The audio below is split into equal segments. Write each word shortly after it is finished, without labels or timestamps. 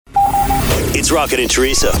It's Rocket and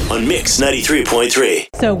Teresa on Mix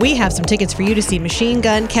 93.3. So we have some tickets for you to see Machine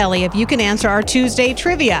Gun Kelly if you can answer our Tuesday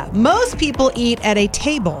trivia. Most people eat at a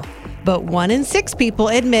table, but 1 in 6 people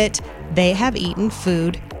admit they have eaten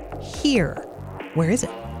food here. Where is it?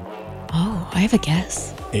 Oh, I have a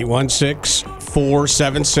guess.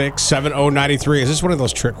 816-476-7093. Is this one of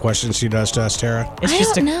those trick questions she does to us, Tara? It's I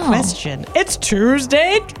just don't a know. question. It's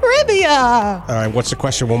Tuesday trivia. All right, what's the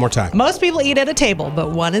question one more time? Most people eat at a table,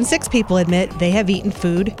 but 1 in 6 people admit they have eaten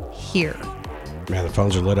food here. Man, the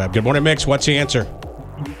phones are lit up. Good morning, Mix. What's the answer?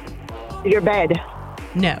 Your bed.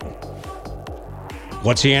 No.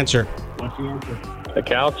 What's the answer? The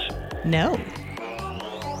couch. No.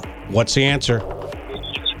 What's the answer?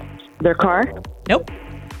 Their car. Nope.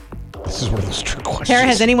 This is one of those trick questions. Tara,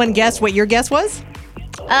 has anyone guessed what your guess was?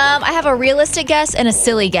 I have a realistic guess and a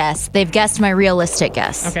silly guess. They've guessed my realistic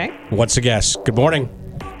guess. Okay. What's the guess? Good morning.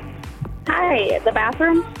 Hi, the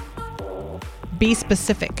bathroom. Be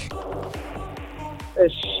specific. The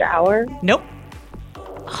shower. Nope.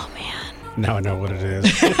 Oh, man. Now I know what it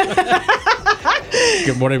is.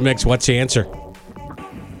 Good morning, Mix. What's the answer?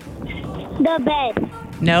 The bed.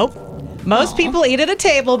 Nope. Most people eat at a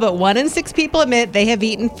table, but 1 in 6 people admit they have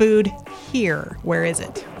eaten food here. Where is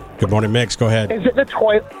it? Good morning, Mix. Go ahead. Is it the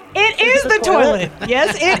toilet? It is the toilet.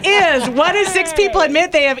 Yes, it is. 1 in 6 people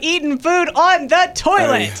admit they have eaten food on the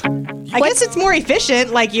toilet. I guess it's more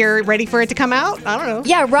efficient, like you're ready for it to come out. I don't know.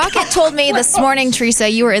 Yeah, Rocket told me this morning, Teresa,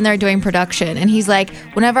 you were in there doing production, and he's like,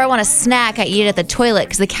 whenever I want a snack, I eat it at the toilet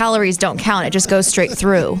because the calories don't count. It just goes straight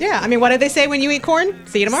through. Yeah, I mean, what did they say when you eat corn?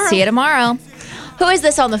 See you tomorrow. See you tomorrow. Who is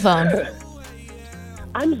this on the phone?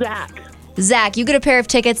 I'm Zach. Zach, you get a pair of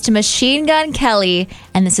tickets to Machine Gun Kelly,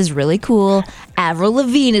 and this is really cool. Avril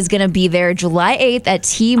Lavigne is going to be there July 8th at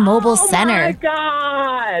T-Mobile Center. Oh, my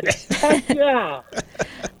God. Heck yeah.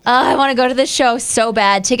 I want to go to this show so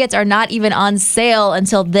bad. Tickets are not even on sale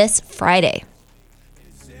until this Friday.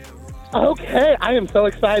 Okay, I am so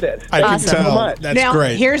excited. I Thank can you so tell. much. That's now,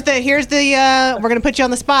 great. here's the we're going to put you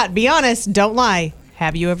on the spot. Be honest, don't lie.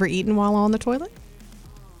 Have you ever eaten while on the toilet?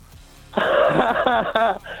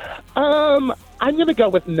 I'm going to go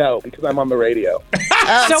with no because I'm on the radio.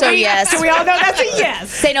 Oh, so yes. So we all know that's a yes.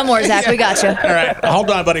 Say no more, Zach. We got you. All right. Hold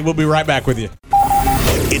on, buddy. We'll be right back with you.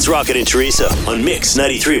 It's Rocket and Teresa on Mix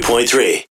 93.3.